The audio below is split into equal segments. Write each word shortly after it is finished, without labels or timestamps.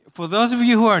For those of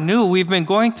you who are new, we've been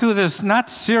going through this, not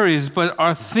series, but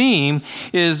our theme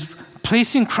is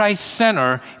placing Christ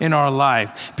center in our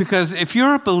life. Because if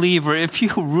you're a believer, if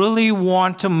you really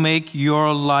want to make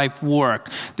your life work,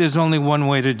 there's only one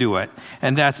way to do it.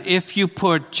 And that's if you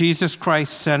put Jesus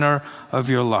Christ center of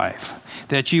your life.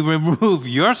 That you remove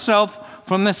yourself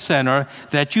from the center,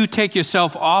 that you take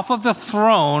yourself off of the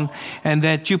throne, and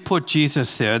that you put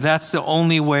Jesus there. That's the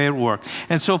only way it works.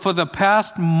 And so for the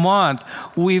past month,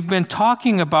 we've been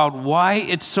talking about why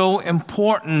it's so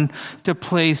important to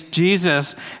place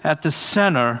Jesus at the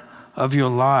center of your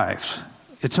life.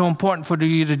 It's so important for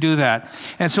you to do that.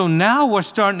 And so now we're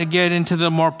starting to get into the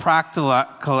more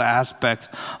practical aspects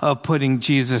of putting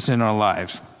Jesus in our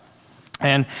lives.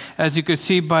 And as you could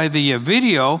see by the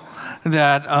video,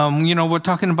 that, we're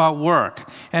talking about work.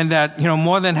 And that,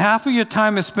 more than half of your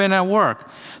time is spent at work.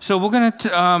 So we're going to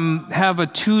have a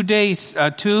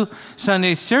two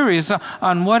Sunday series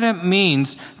on what it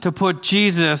means to put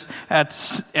Jesus at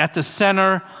the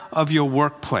center of your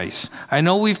workplace. I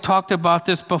know we've talked about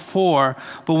this before,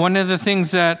 but one of the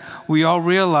things that we all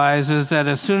realize is that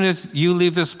as soon as you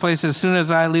leave this place, as soon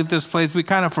as I leave this place, we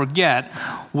kind of forget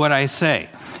what I say.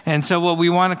 And so what we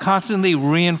want to constantly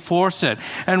reinforce it.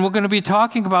 And we're going to be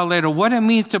talking about later what it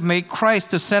means to make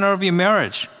Christ the center of your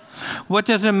marriage. What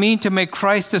does it mean to make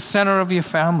Christ the center of your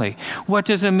family? What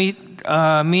does it mean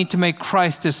to make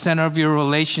Christ the center of your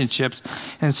relationships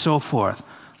and so forth?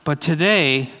 But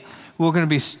today, we're going to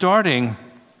be starting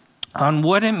on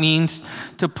what it means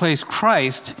to place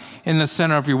Christ in the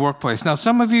center of your workplace. Now,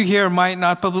 some of you here might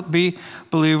not be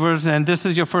believers, and this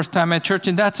is your first time at church,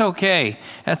 and that's okay.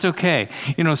 That's okay.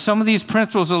 Some of these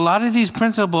principles, a lot of these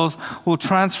principles will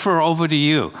transfer over to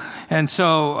you. And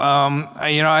so, I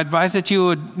advise that you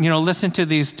would, listen to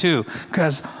these too,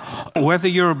 because whether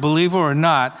you're a believer or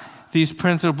not, these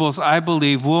principles, I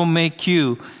believe, will make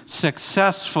you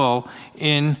successful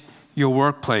in your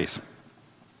workplace.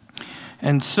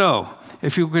 And so,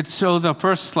 if you could show the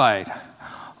first slide.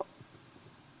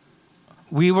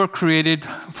 We were created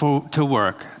to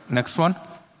work. Next one.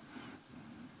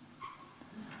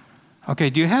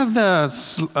 Okay, do you have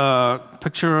the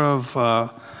picture of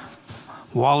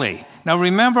WALL-E? Now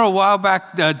remember a while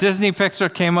back, Disney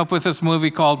Pixar came up with this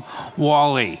movie called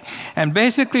WALL-E. And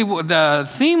basically the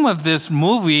theme of this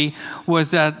movie was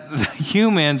that the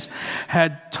humans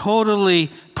had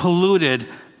totally polluted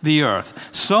the earth,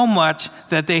 so much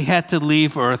that they had to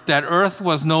leave Earth, that Earth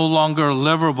was no longer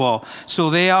livable. So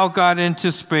they all got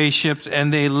into spaceships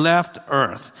and they left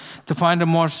Earth to find a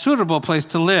more suitable place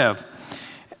to live.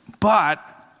 But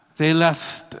they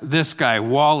left this guy,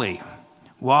 WALL-E.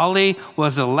 WALL-E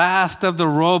was the last of the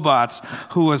robots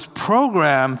who was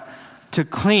programmed to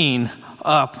clean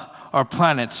up our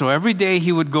planet. So every day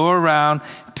he would go around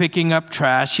picking up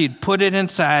trash. He'd put it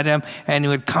inside him and he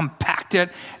would compact it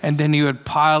and then he would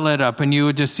pile it up and you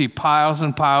would just see piles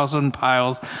and piles and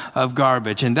piles of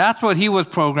garbage. And that's what he was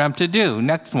programmed to do.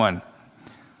 Next one.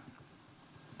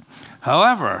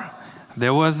 However,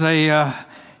 there was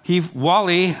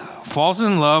WALL-E falls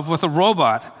in love with a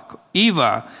robot,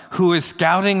 Eva, who is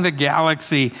scouting the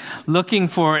galaxy looking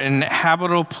for an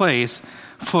habitable place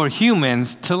for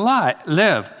humans to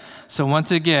live. So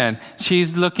once again,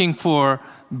 she's looking for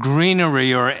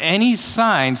greenery or any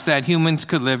signs that humans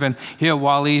could live in. Here,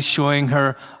 WALL-E's showing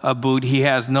her a boot. He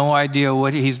has no idea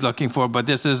what he's looking for, but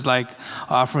this is like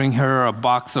offering her a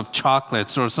box of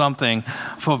chocolates or something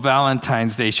for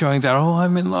Valentine's Day, showing that, oh,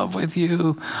 I'm in love with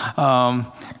you.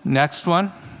 Next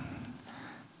one.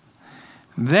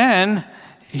 Then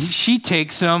she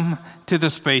takes him to the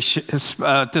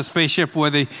spaceship where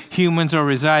the humans are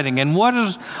residing. And what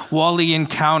does WALL-E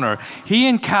encounter? He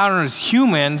encounters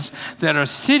humans that are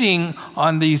sitting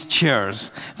on these chairs.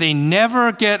 They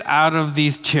never get out of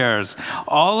these chairs.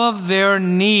 All of their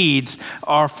needs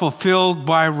are fulfilled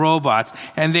by robots.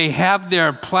 And they have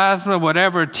their plasma,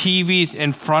 whatever, TVs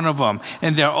in front of them.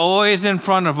 And they're always in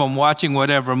front of them watching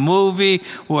whatever movie,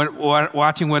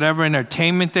 watching whatever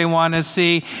entertainment they want to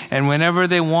see. And whenever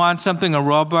they want something, a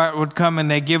robot would come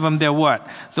and they give them their what?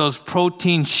 Those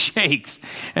protein shakes.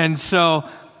 And so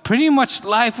pretty much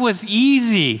life was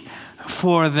easy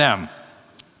for them.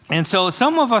 And so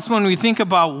some of us, when we think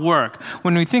about work,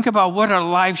 when we think about what our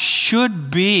life should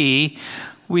be,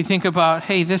 we think about,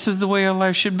 hey, this is the way our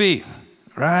life should be,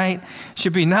 right? It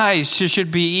should be nice. It should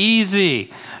be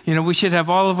easy. We should have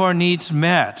all of our needs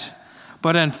met.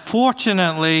 But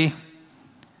unfortunately,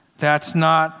 that's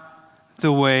not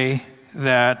the way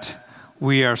that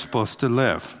we are supposed to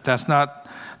live. That's not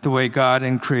the way God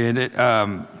created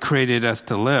us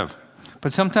to live.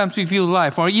 But sometimes we view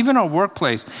life, or even our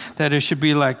workplace, that it should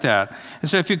be like that. And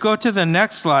so if you go to the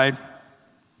next slide,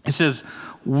 it says,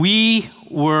 we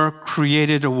were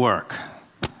created to work.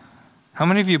 How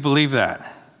many of you believe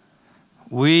that?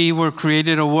 We were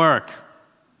created to work.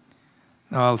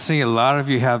 I'll see a lot of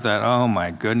you have that, oh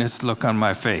my goodness, look on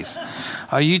my face.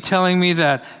 Are you telling me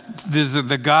that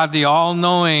the God, the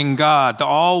all-knowing God, the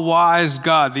all-wise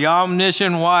God, the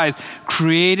omniscient wise,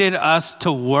 created us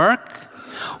to work?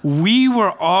 We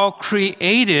were all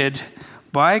created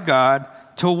by God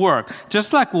to work.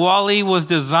 Just like Wall-E was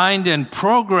designed and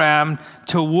programmed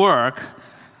to work,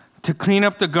 to clean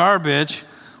up the garbage,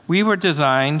 we were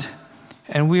designed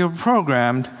and we were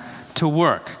programmed to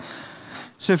work.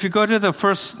 So if you go to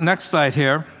the next slide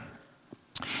here,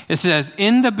 it says,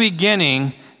 in the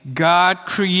beginning, God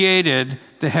created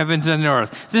the heavens and the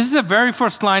earth. This is the very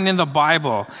first line in the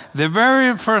Bible, the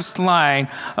very first line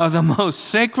of the most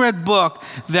sacred book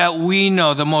that we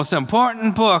know, the most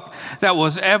important book that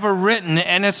was ever written.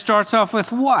 And it starts off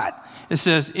with what? It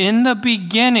says, in the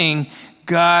beginning,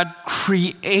 God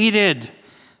created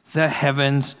the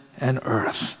heavens and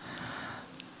earth.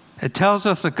 It tells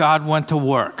us that God went to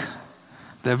work.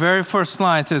 The very first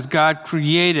line says God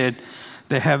created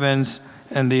the heavens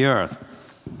and the earth.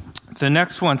 The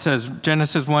next one says,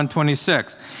 Genesis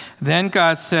 1:26. Then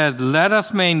God said, let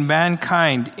us make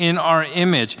mankind in our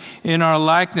image, in our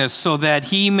likeness, so that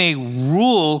he may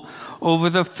rule over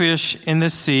the fish in the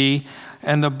sea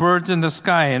and the birds in the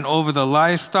sky, and over the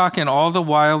livestock and all the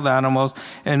wild animals,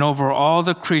 and over all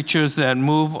the creatures that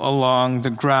move along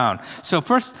the ground. So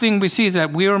first thing we see is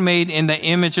that we were made in the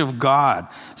image of God.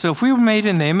 So if we were made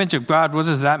in the image of God, what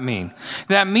does that mean?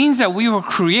 That means that we were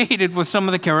created with some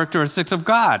of the characteristics of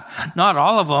God. Not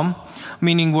all of them,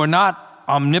 meaning we're not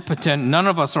omnipotent. None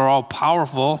of us are all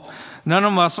powerful. None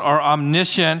of us are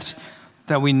omniscient,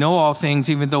 that we know all things,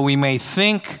 even though we may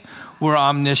think we're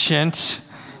omniscient.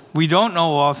 We don't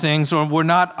know all things, or we're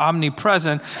not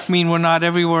omnipresent, mean we're not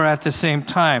everywhere at the same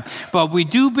time. But we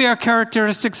do bear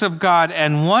characteristics of God,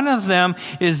 and one of them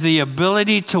is the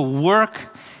ability to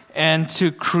work and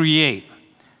to create.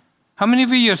 How many of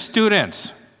you are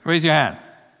students? Raise your hand.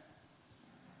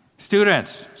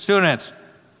 Students.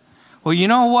 Well, you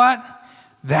know what?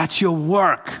 That's your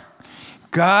work.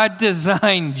 God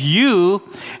designed you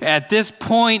at this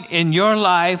point in your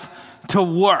life to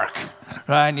work.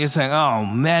 Right? And you're saying, oh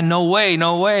man, no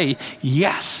way.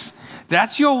 Yes,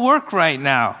 that's your work right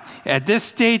now. At this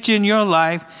stage in your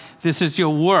life, this is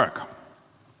your work.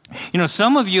 You know,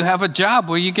 some of you have a job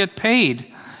where you get paid,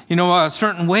 a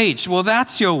certain wage. Well,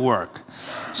 that's your work.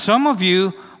 Some of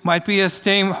you might be a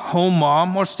stay-home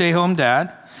mom or stay-home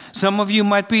dad. Some of you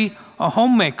might be a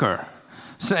homemaker.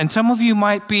 And some of you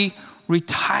might be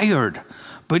retired.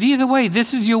 But either way,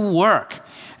 this is your work.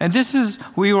 And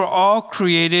we were all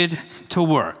created to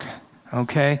work,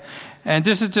 okay? And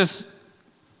this is just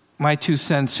my 2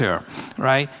 cents here,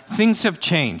 right? Things have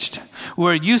changed.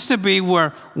 Where it used to be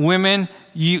where women,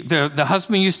 the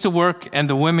husband used to work and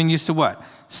the women used to what?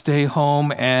 Stay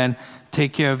home and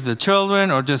take care of the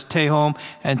children, or just stay home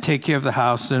and take care of the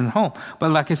house and home.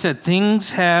 But like I said,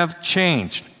 things have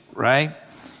changed, right?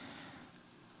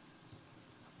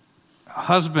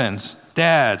 Husbands,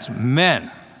 dads,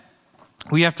 men,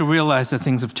 we have to realize that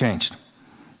things have changed,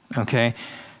 okay?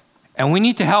 And we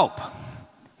need to help.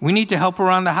 We need to help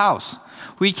around the house.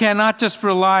 We cannot just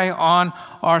rely on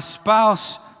our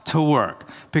spouse to work,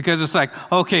 because it's like,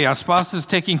 okay, our spouse is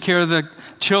taking care of the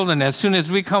children. As soon as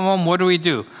we come home, what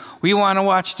do? We want to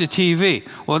watch the TV.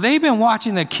 Well, they've been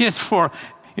watching the kids for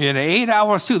 8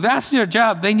 hours too. That's their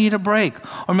job. They need a break.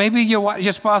 Or maybe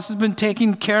your spouse has been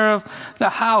taking care of the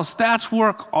house. That's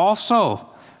work also.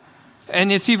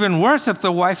 And it's even worse if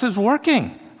the wife is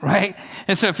working, right?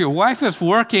 And so if your wife is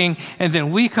working and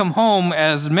then we come home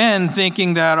as men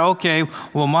thinking that, okay,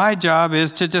 well, my job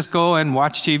is to just go and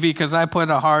watch TV because I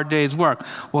put a hard day's work.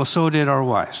 Well, so did our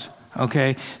wives,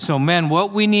 okay? So men,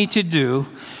 what we need to do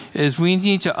is we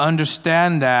need to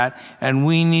understand that, and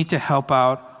we need to help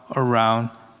out around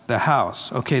the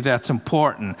house. Okay, that's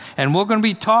important. And we're going to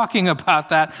be talking about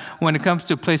that when it comes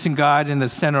to placing God in the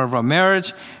center of our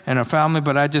marriage and our family,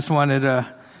 but I just wanted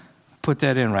to put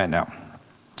that in right now.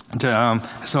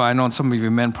 So I know some of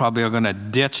you men probably are going to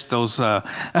ditch those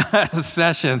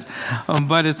sessions,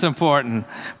 but it's important.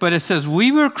 But it says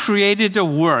we were created to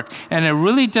work, and it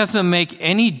really doesn't make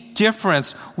any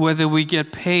difference whether we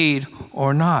get paid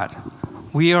or not.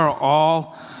 We are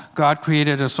all, God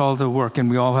created us all to work, and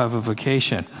we all have a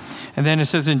vocation. And then it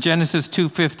says in Genesis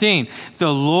 2:15,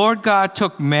 the Lord God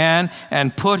took man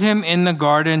and put him in the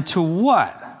garden to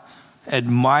what?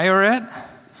 Admire it?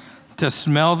 To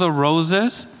smell the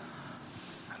roses?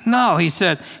 No, he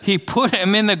said he put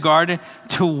him in the garden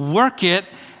to work it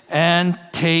and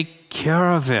take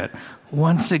care of it.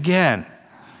 Once again,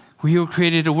 we were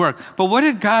created to work. But what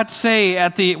did God say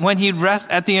at the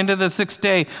end of the sixth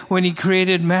day when he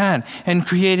created man and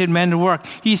created men to work?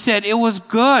 He said it was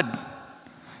good.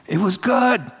 It was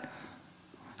good.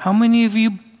 How many of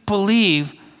you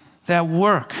believe that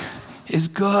work is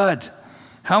good?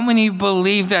 How many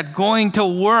believe that going to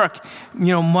work,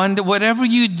 Monday, whatever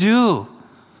you do,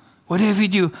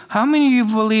 how many of you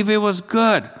believe it was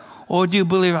good? Or do you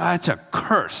believe it's a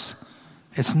curse?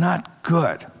 It's not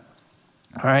good.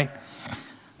 All right?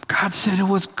 God said it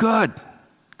was good.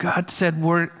 God said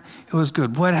it was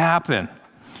good. What happened?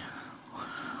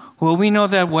 Well, we know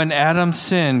that when Adam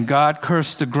sinned, God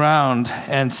cursed the ground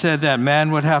and said that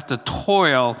man would have to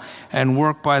toil and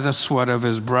work by the sweat of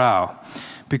his brow.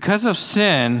 Because of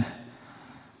sin,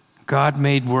 God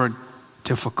made work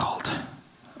difficult,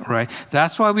 right?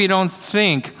 That's why we don't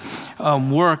think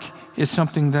work is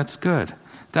something that's good.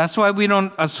 That's why we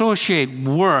don't associate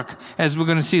work, as we're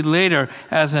going to see later,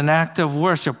 as an act of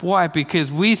worship. Why? Because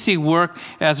we see work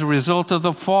as a result of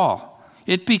the fall.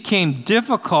 It became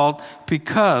difficult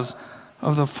because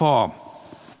of the fall.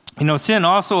 Sin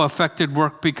also affected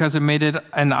work because it made it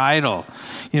an idol.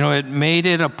 It made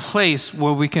it a place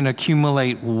where we can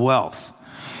accumulate wealth.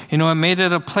 It made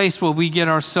it a place where we get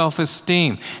our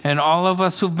self-esteem. And all of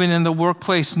us who've been in the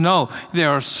workplace know there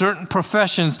are certain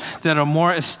professions that are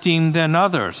more esteemed than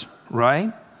others,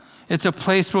 right? It's a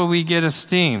place where we get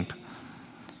esteemed.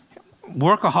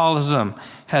 Workaholism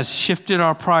has shifted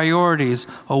our priorities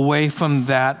away from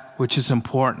that which is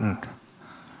important.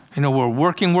 We're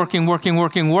working,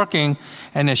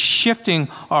 and it's shifting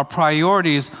our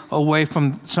priorities away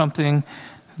from something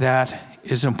that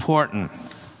is important,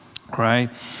 right?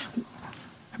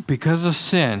 Because of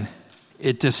sin,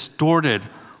 it distorted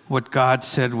what God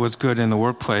said was good in the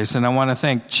workplace. And I want to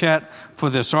thank Chet for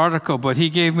this article, but he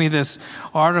gave me this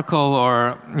article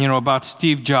about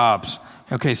Steve Jobs.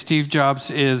 Okay, Steve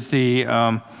Jobs is the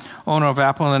owner of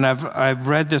Apple, and I've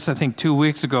read this, I think, 2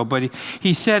 weeks ago, but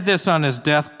he said this on his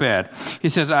deathbed. He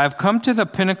says, "I've come to the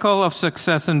pinnacle of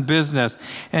success in business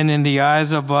and in the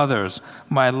eyes of others.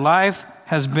 My life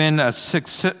has been a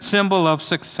symbol of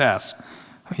success."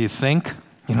 You think?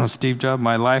 Steve Jobs,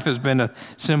 my life has been a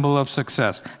symbol of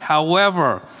success.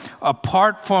 However,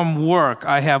 apart from work,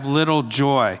 I have little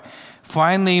joy.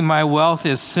 Finally, my wealth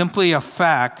is simply a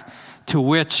fact to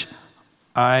which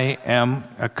I am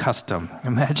accustomed.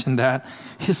 Imagine that.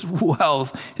 His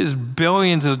wealth, his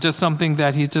billions is just something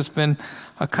that he's just been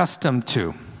accustomed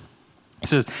to. He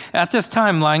says, "At this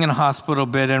time, lying in a hospital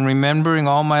bed and remembering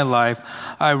all my life,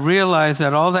 I realized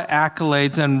that all the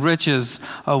accolades and riches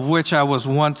of which I was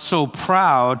once so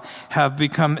proud have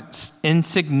become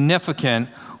insignificant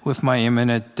with my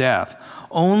imminent death.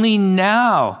 Only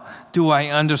now do I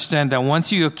understand that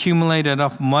once you accumulate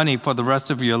enough money for the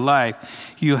rest of your life,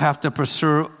 you have to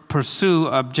pursue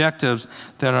objectives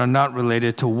that are not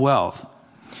related to wealth.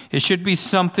 It should be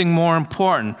something more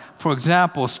important. For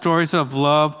example, stories of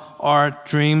love, art,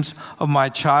 dreams of my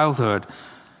childhood.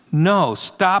 No,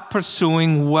 stop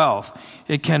pursuing wealth.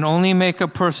 It can only make a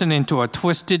person into a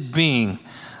twisted being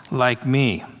like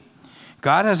me.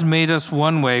 God has made us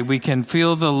one way. We can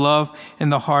feel the love in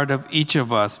the heart of each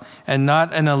of us, and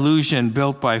not an illusion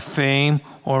built by fame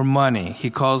or money." He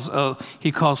calls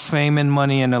fame and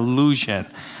money an illusion,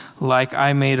 like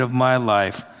I made of my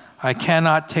life. I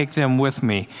cannot take them with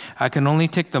me. I can only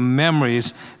take the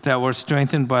memories that were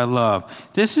strengthened by love.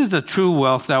 This is the true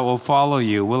wealth that will follow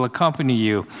you, will accompany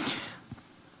you.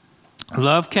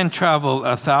 Love can travel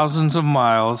thousands of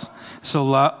miles, so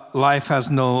love has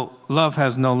no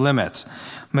limits.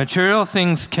 Material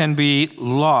things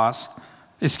lost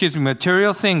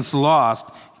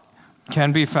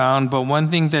can be found, but one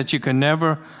thing that you can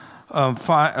never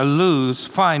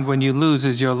find when you lose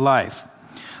is your life.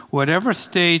 Whatever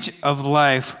stage of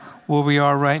life where we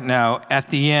are right now, at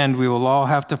the end, we will all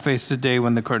have to face the day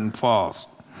when the curtain falls.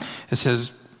 It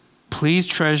says, "Please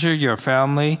treasure your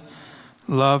family,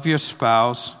 love your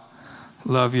spouse,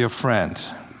 love your friends."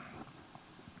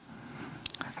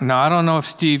 Now, I don't know if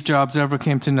Steve Jobs ever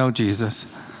came to know Jesus,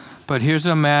 but here's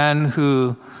a man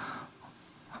who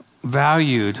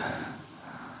valued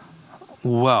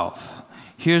wealth.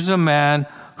 Here's a man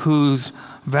who's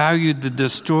valued the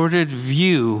distorted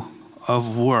view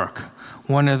of work.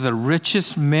 One of the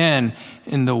richest men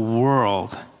in the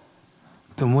world,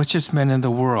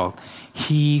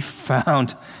 he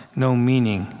found no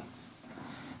meaning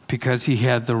because he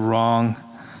had the wrong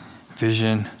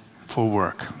vision for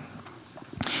work.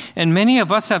 And many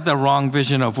of us have the wrong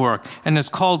vision of work, and it's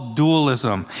called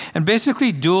dualism. And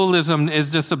basically, dualism is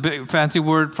just a big fancy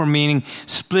word for meaning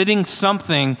splitting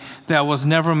something that was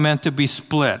never meant to be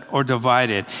split or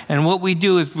divided. And what we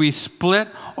do is we split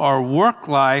our work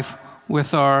life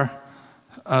with our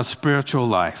spiritual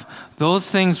life. Those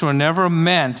things were never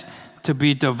meant to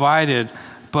be divided,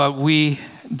 but we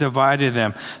divided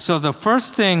them. So the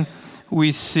first thing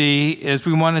we see is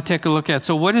we want to take a look at,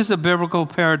 so what is the biblical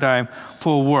paradigm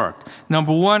for work?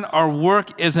 Number one, our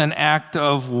work is an act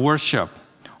of worship.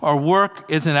 Our work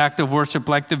is an act of worship,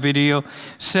 like the video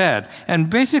said. And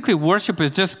basically, worship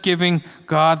is just giving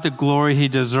God the glory he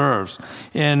deserves.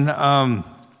 In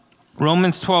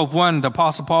Romans 12:1, the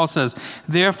Apostle Paul says,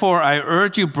 "Therefore I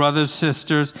urge you, brothers,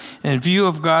 sisters, in view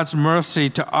of God's mercy,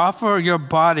 to offer your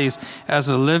bodies as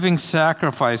a living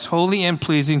sacrifice, holy and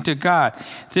pleasing to God.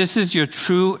 This is your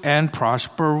true and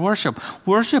proper worship."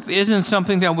 Worship isn't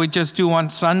something that we just do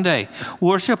on Sunday.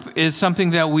 Worship is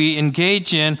something that we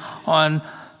engage in on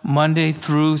Monday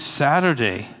through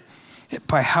Saturday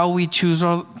by how we choose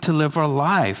to live our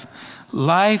life.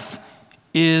 Life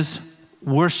is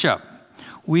worship.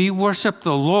 We worship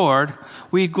the Lord.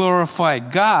 We glorify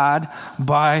God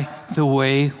by the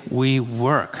way we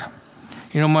work.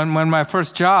 You know, one of my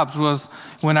first jobs was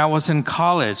when I was in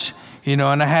college, and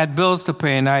I had bills to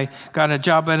pay, and I got a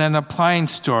job at an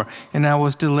appliance store, and I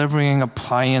was delivering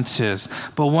appliances.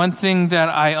 But one thing that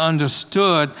I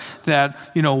understood that,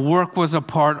 work was a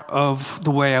part of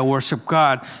the way I worship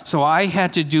God. So I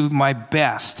had to do my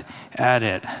best at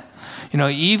it.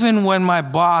 Even when my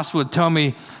boss would tell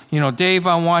me, "Dave,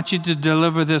 I want you to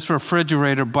deliver this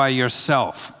refrigerator by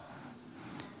yourself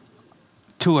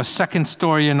to a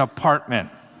second-story apartment."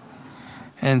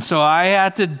 And so I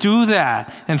had to do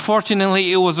that. And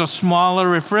fortunately, it was a smaller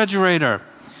refrigerator.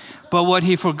 But what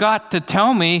he forgot to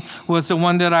tell me was the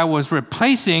one that I was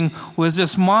replacing was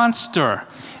this monster.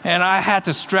 And I had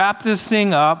to strap this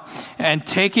thing up and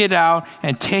take it out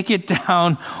and take it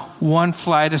down one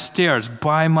flight of stairs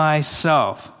by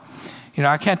myself.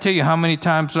 I can't tell you how many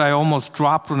times I almost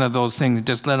dropped one of those things and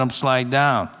just let them slide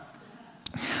down.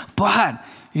 But,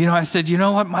 I said,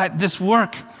 this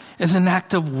work is an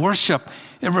act of worship.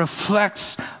 It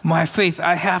reflects my faith.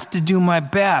 I have to do my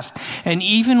best. And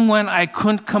even when I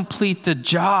couldn't complete the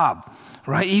job,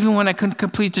 right? Even when I couldn't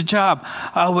complete the job,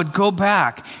 I would go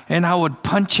back and I would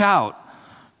punch out.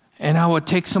 And I would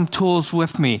take some tools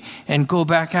with me and go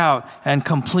back out and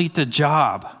complete the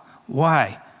job.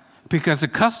 Why? Because the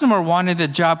customer wanted the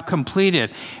job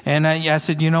completed. And I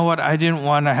said, I didn't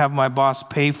want to have my boss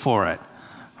pay for it,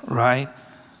 right?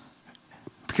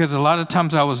 Because a lot of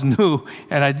times I was new,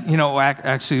 and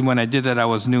actually when I did that, I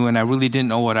was new, and I really didn't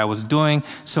know what I was doing,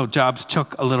 so jobs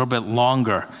took a little bit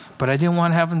longer. But I didn't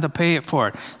want to have them to pay it for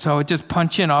it. So I would just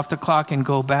punch in off the clock and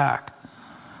go back.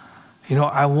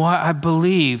 I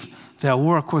believe that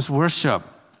work was worship.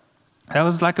 That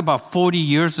was like about 40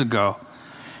 years ago.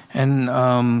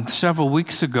 And several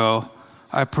weeks ago,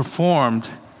 I performed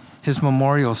his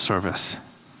memorial service.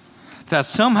 That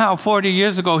somehow 40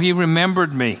 years ago, he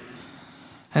remembered me.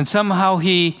 And somehow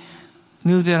he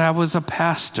knew that I was a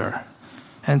pastor.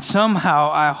 And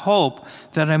somehow I hope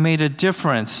that I made a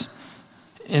difference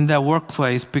in that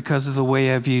workplace because of the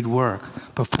way I viewed work.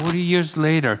 But 40 years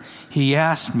later, he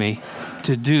asked me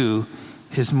to do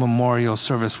his memorial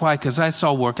service. Why? Because I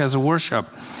saw work as a worship.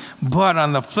 But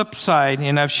on the flip side,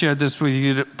 and I've shared this with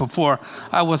you before,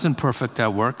 I wasn't perfect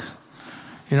at work.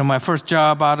 My first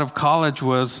job out of college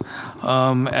was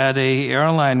at a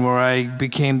airline where I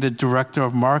became the director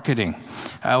of marketing.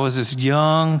 I was this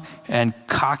young and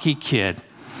cocky kid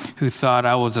who thought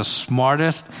I was the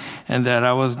smartest and that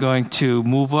I was going to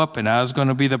move up and I was going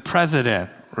to be the president,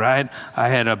 right? I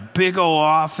had a big old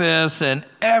office and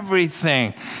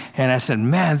everything. And I said,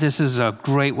 man, this is a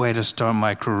great way to start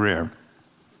my career.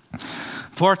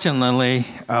 Fortunately,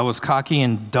 I was cocky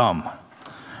and dumb.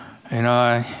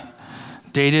 I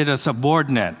dated a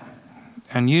subordinate.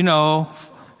 And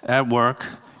at work,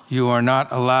 you are not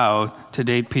allowed to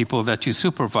date people that you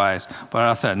supervise. But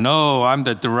I thought, no, I'm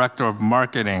the director of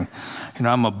marketing.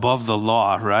 I'm above the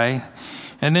law, right?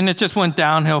 And then it just went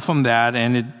downhill from that,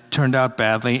 and it turned out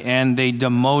badly, and they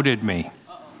demoted me.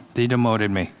 They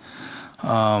demoted me.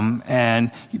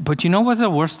 But you know what the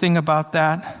worst thing about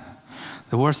that?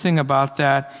 The worst thing about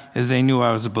that is they knew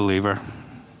I was a believer.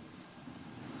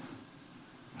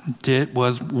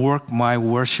 Was work my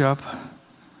worship?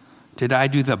 Did I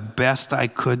do the best I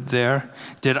could there?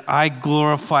 Did I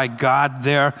glorify God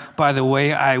there by the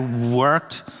way I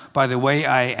worked, by the way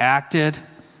I acted?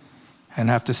 And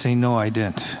I have to say, no, I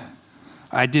didn't.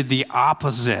 I did the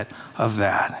opposite of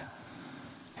that.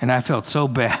 And I felt so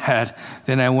bad.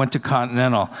 Then I went to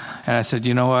Continental, and I said,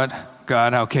 you know what,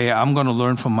 God, okay, I'm going to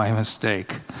learn from my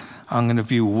mistake. I'm going to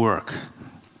view work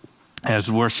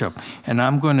as worship, and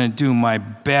I'm going to do my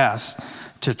best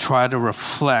to try to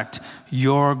reflect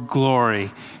your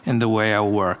glory in the way I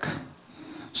work.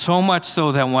 So much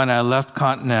so that when I left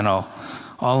Continental,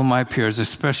 all of my peers,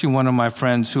 especially one of my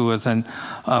friends who was an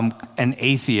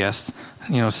atheist,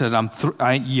 said,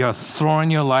 you're throwing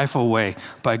your life away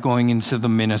by going into the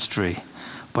ministry.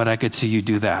 But I could see you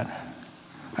do that.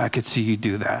 I could see you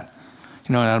do that.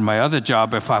 At my other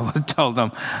job, if I would tell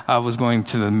them I was going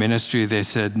to the ministry, they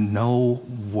said, no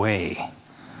way.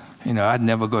 I'd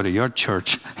never go to your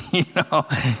church,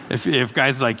 if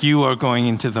guys like you are going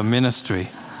into the ministry.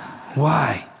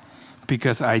 Why?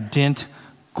 Because I didn't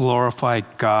glorify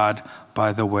God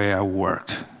by the way I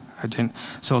worked.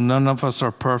 So none of us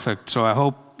are perfect. So I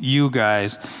hope you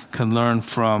guys can learn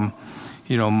from,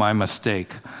 my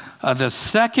mistake. The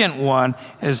second one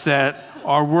is that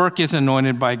our work is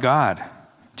anointed by God.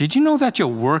 Did you know that your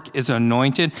work is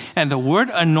anointed? And the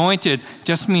word anointed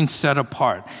just means set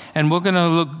apart. And we're going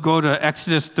to go to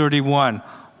Exodus 31,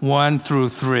 1 through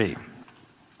 3.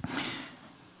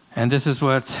 And this is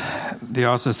what the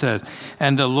author said.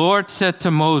 And the Lord said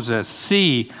to Moses,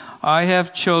 see, I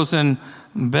have chosen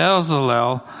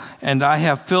Bezalel, and I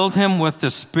have filled him with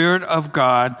the Spirit of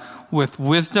God, with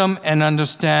wisdom and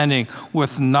understanding,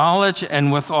 with knowledge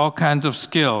and with all kinds of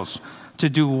skills. To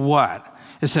do what?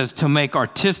 It says to make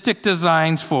artistic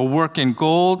designs for work in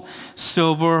gold,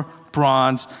 silver,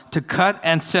 bronze, to cut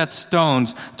and set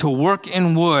stones, to work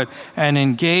in wood, and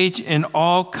engage in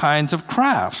all kinds of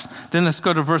crafts. Then let's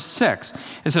go to verse 6.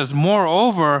 It says,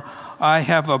 moreover, I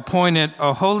have appointed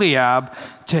Aholiab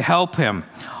to help him.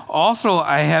 Also,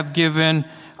 I have given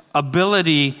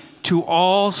ability to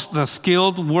all the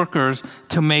skilled workers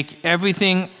to make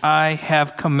everything I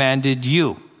have commanded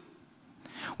you.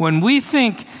 When we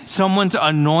think someone's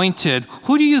anointed,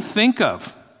 who do you think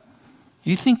of?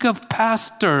 You think of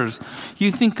pastors.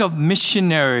 You think of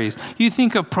missionaries. You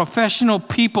think of professional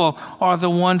people are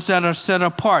the ones that are set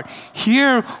apart.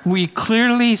 Here we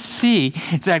clearly see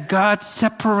that God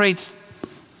separates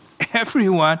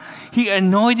everyone. He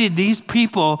anointed these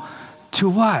people to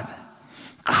what?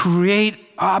 Create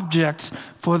objects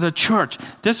for the church.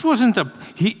 This wasn't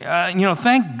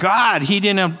thank God he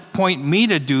didn't appoint me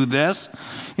to do this.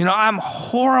 I'm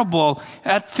horrible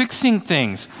at fixing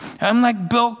things. I'm like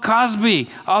Bill Cosby.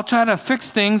 I'll try to fix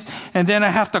things, and then I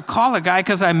have to call a guy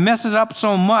because I mess it up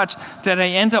so much that I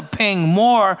end up paying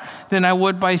more than I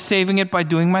would by saving it by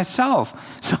doing myself.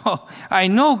 So I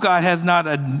know God has not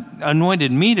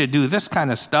anointed me to do this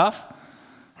kind of stuff,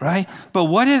 right? But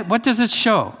what does it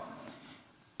show?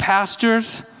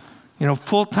 Pastors,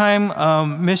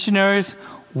 full-time missionaries,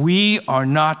 we are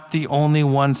not the only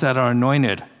ones that are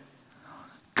anointed.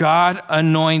 God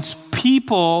anoints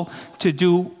people to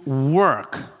do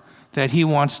work that he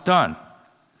wants done.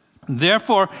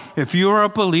 Therefore, if you are a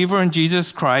believer in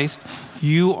Jesus Christ,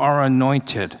 you are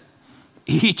anointed.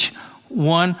 Each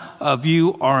one of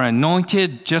you are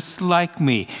anointed just like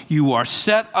me. You are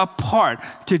set apart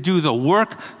to do the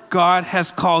work God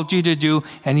has called you to do,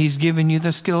 and he's given you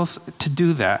the skills to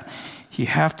do that. You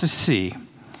have to see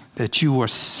that you are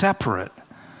separate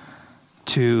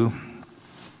to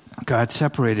God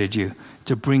separated you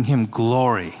to bring him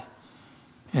glory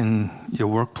in your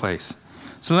workplace.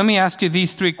 So let me ask you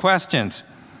these 3 questions.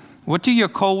 What do your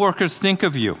coworkers think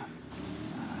of you?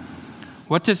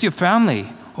 What does your family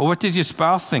or what does your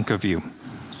spouse think of you?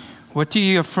 What do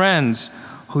your friends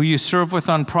who you serve with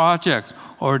on projects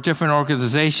or different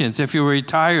organizations, if you're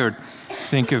retired,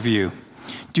 think of you?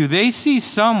 Do they see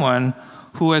someone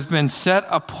who has been set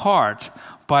apart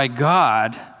by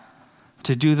God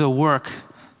to do the work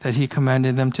that he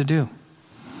commanded them to do?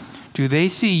 Do they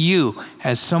see you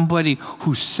as somebody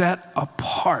who's set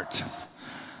apart?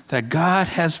 That God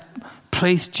has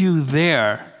placed you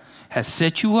there, has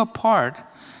set you apart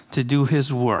to do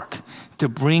his work, to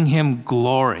bring him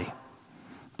glory.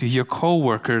 Do your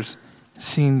co-workers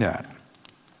see that?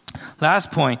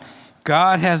 Last point,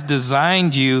 God has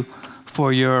designed you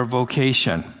for your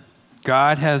vocation.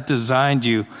 God has designed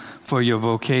you for your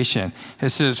vocation. It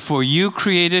says, for you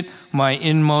created my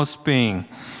inmost being.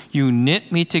 You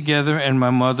knit me together in my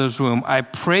mother's womb. I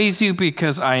praise you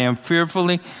because I am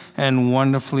fearfully and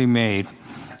wonderfully made.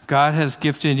 God has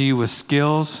gifted you with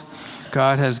skills.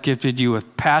 God has gifted you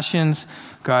with passions.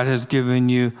 God has given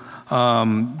you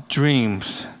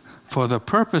dreams for the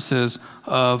purposes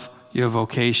of your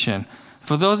vocation.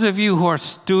 For those of you who are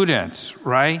students,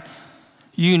 right?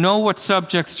 You know what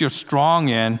subjects you're strong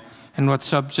in and what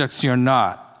subjects you're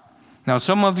not. Now,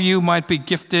 some of you might be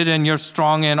gifted and you're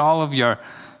strong in all of your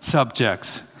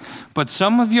subjects. But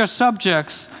some of your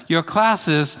subjects, your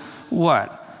classes,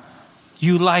 what?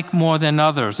 You like more than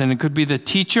others. And it could be the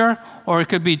teacher, or it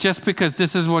could be just because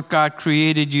this is what God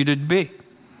created you to be.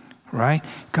 Right?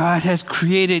 God has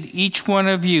created each one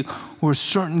of you with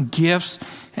certain gifts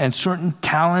and certain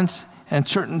talents and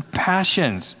certain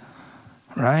passions.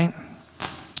 Right?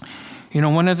 You know,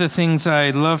 one of the things I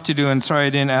love to do, and sorry I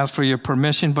didn't ask for your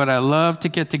permission, but I love to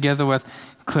get together with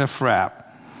Cliff Rapp.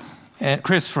 And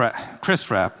Chris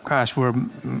Rapp. Gosh,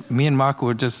 me and Marco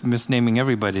were just misnaming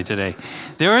everybody today.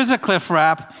 There is a Cliff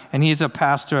Rapp, and he's a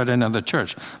pastor at another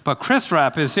church. But Chris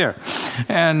Rapp is here.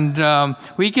 And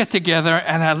we get together,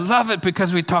 and I love it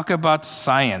because we talk about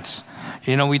science.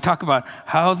 You know, we talk about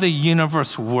how the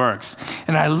universe works.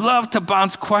 And I love to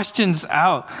bounce questions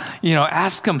out, you know,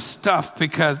 ask him stuff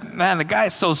because, man, the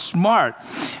guy's so smart.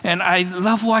 And I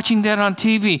love watching that on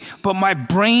TV. But my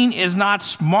brain is not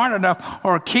smart enough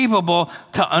or capable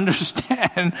to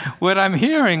understand what I'm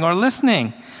hearing or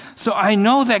listening. So I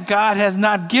know that God has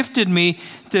not gifted me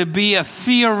to be a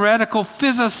theoretical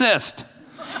physicist.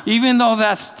 Even though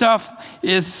that stuff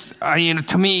is,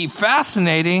 to me,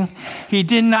 fascinating, He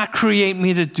did not create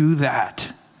me to do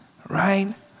that,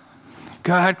 right?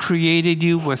 God created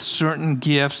you with certain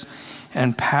gifts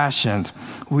and passions.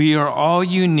 We are all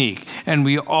unique, and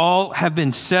we all have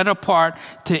been set apart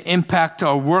to impact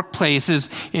our workplaces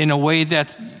in a way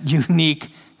that's unique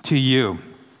to you.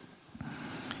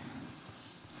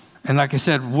 And like I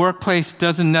said, workplace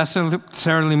doesn't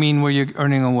necessarily mean where you're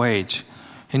earning a wage.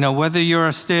 You know, whether you're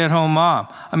a stay-at-home mom.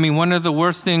 I mean, one of the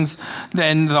worst things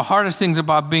and the hardest things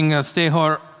about being a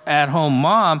stay-at-home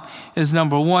mom is,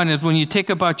 number one, is when you think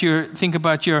about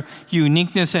your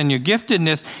uniqueness and your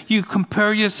giftedness, you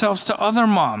compare yourselves to other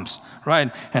moms,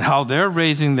 right? And how they're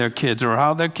raising their kids or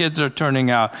how their kids are turning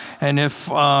out. And if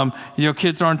your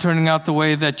kids aren't turning out the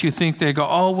way that you think, they go,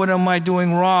 oh, what am I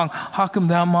doing wrong? How come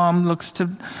that mom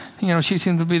she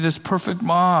seems to be this perfect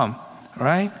mom,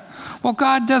 right? Well,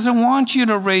 God doesn't want you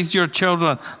to raise your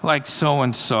children like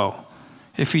so-and-so.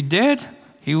 If He did,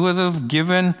 He would have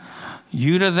given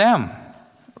you to them,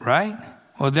 right?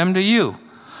 Or them to you.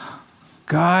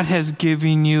 God has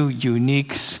given you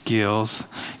unique skills.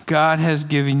 God has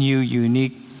given you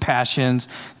unique passions.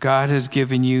 God has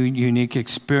given you unique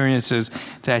experiences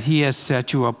that He has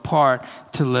set you apart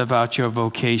to live out your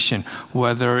vocation,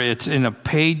 whether it's in a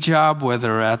paid job,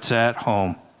 whether it's at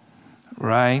home,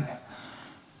 right?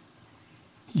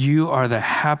 You are the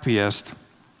happiest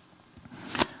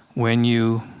when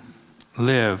you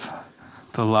live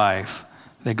the life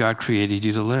that God created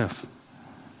you to live.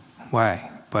 Why?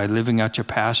 By living out your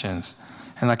passions.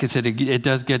 And like I said, it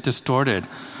does get distorted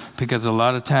because a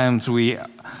lot of times we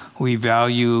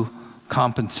value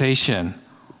compensation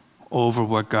over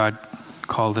what God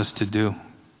called us to do.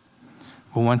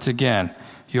 But once again,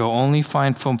 you'll only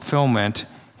find fulfillment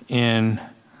in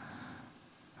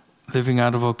living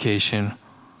out a vocation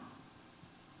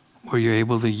where you're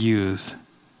able to use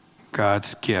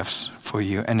God's gifts for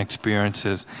you and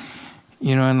experiences.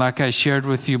 You know, and like I shared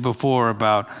with you before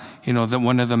about, that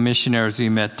one of the missionaries we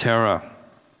met, Tara,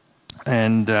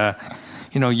 and,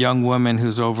 young woman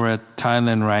who's over at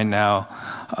Thailand right now,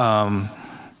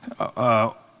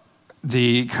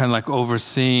 the kind of like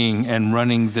overseeing and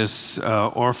running this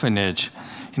orphanage.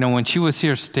 When she was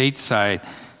here stateside,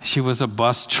 she was a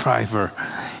bus driver.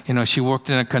 She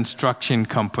worked in a construction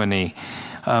company.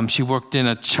 She worked in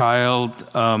a child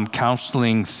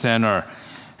counseling center,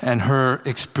 and her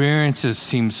experiences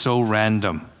seemed so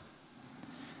random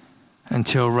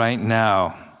until right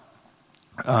now,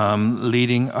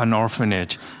 leading an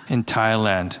orphanage in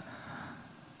Thailand.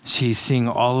 She's seeing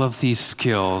all of these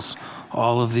skills,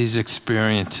 all of these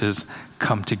experiences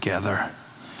come together,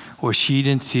 where she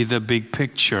didn't see the big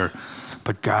picture,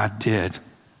 but God did.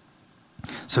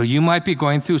 So you might be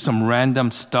going through some random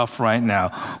stuff right now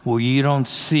where you don't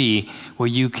see, where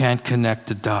you can't connect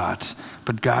the dots.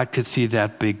 But God could see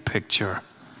that big picture.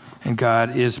 And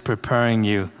God is preparing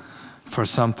you for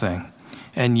something.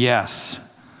 And yes,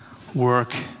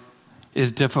 work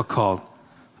is difficult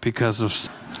because of...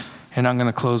 And I'm going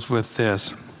to close with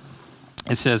this.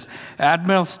 It says,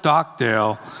 Admiral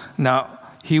Stockdale, now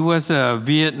he was a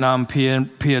Vietnam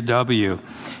POW,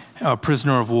 a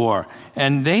prisoner of war.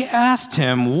 And they asked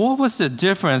him, what was the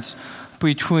difference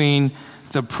between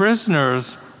the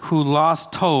prisoners who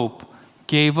lost hope,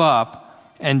 gave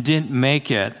up, and didn't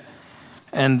make it,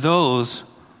 and those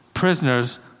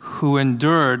prisoners who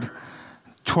endured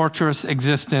torturous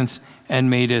existence and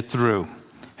made it through?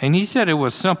 And he said it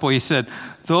was simple. He said,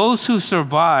 those who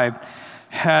survived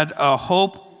had a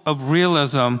hope of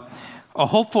realism a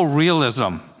hopeful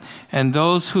realism, and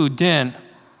those who didn't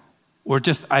were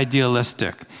just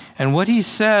idealistic. And what he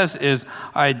says is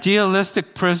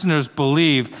idealistic prisoners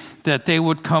believed that they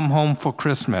would come home for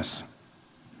Christmas.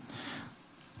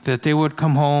 That they would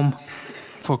come home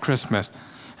for Christmas.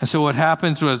 And so what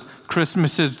happens was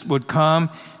Christmases would come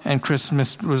and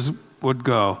Christmas would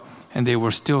go, and they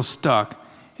were still stuck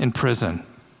in prison.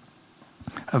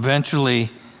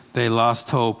 Eventually, they lost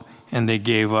hope and they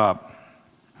gave up.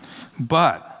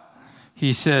 But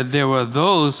he said there were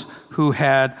those who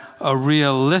had a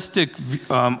realistic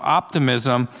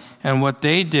optimism, and what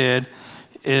they did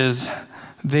is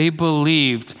they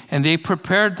believed and they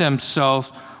prepared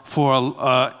themselves for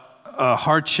a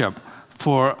hardship,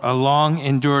 for a long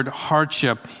endured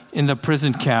hardship in the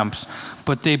prison camps.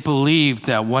 But they believed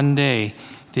that one day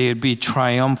they would be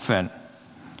triumphant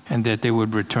and that they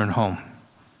would return home.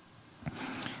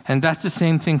 And that's the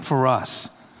same thing for us.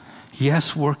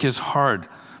 Yes, work is hard,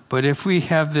 but if we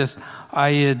have this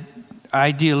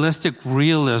idealistic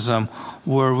realism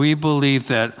where we believe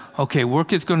that, okay,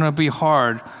 work is going to be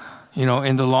hard,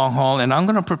 in the long haul, and I'm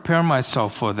going to prepare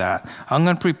myself for that. I'm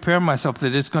going to prepare myself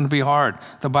that it's going to be hard.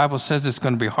 The Bible says it's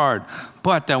going to be hard.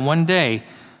 But that one day,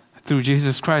 through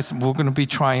Jesus Christ, we're going to be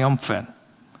triumphant.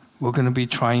 We're going to be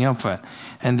triumphant.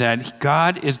 And that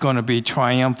God is going to be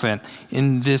triumphant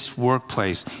in this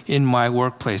workplace, in my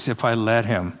workplace, if I let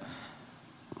him.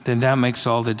 Then that makes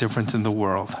all the difference in the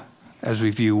world as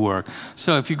we view work.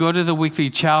 So if you go to the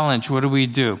weekly challenge, what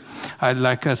do? I'd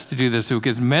like us to do this.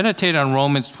 Because meditate on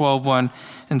Romans 12:1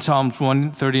 and Psalms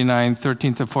 139,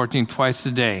 13 to 14 twice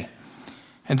a day.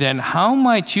 And then how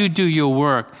might you do your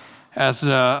work as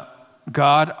a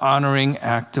God-honoring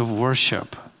act of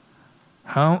worship?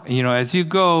 As you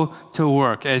go to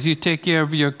work, as you take care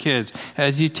of your kids,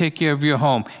 as you take care of your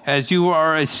home, as you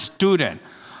are a student,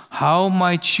 how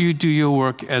might you do your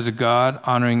work as a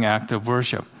God-honoring act of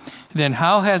worship? Then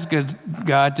how has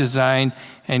God designed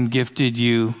and gifted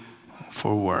you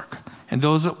for work? And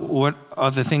those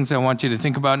are the things I want you to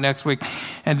think about next week.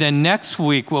 And then next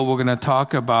week, what we're going to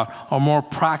talk about are more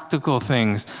practical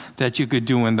things that you could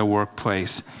do in the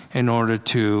workplace in order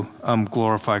to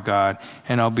glorify God.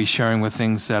 And I'll be sharing with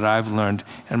things that I've learned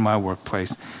in my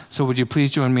workplace. So would you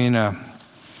please join me in a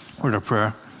word of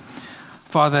prayer?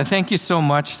 Father, I thank you so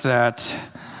much that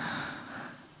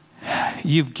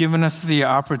you've given us the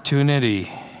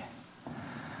opportunity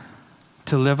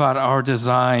to live out our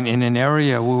design in an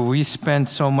area where we spend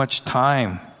so much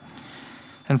time.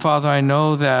 And Father, I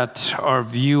know that our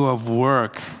view of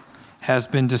work has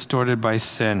been distorted by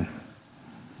sin.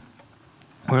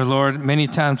 Where, Lord, many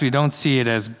times we don't see it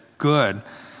as good,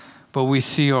 but we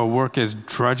see our work as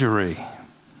drudgery.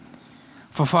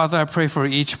 For Father, I pray for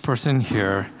each person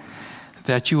here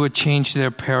that you would change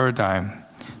their paradigm,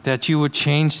 that you would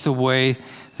change the way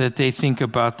that they think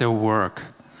about their work.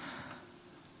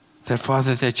 That,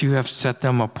 Father, that you have set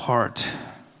them apart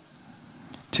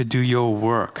to do your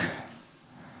work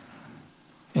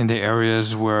in the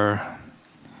areas where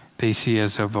they see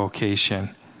as a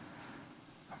vocation.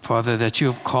 Father, that you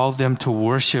have called them to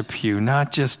worship you,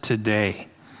 not just today,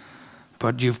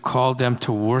 but you've called them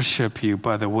to worship you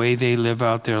by the way they live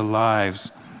out their lives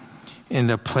in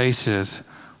the places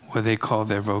where they call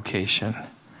their vocation.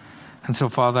 And so,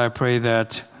 Father, I pray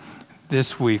that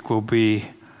this week will be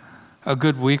a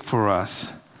good week for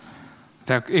us,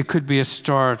 that it could be a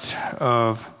start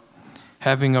of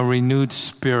having a renewed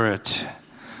spirit,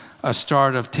 a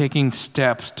start of taking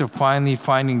steps to finally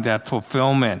finding that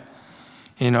fulfillment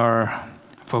in our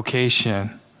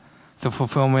vocation, the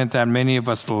fulfillment that many of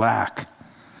us lack.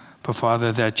 But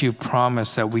Father, that you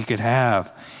promised that we could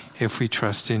have if we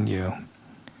trust in you.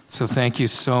 So thank you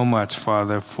so much,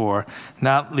 Father, for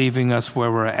not leaving us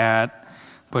where we're at,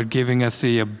 but giving us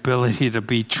the ability to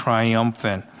be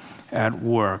triumphant at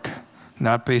work,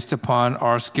 not based upon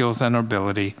our skills and our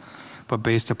ability, but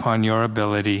based upon your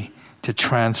ability to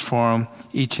transform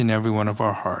each and every one of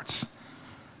our hearts.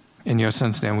 In your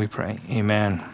Son's name we pray. Amen.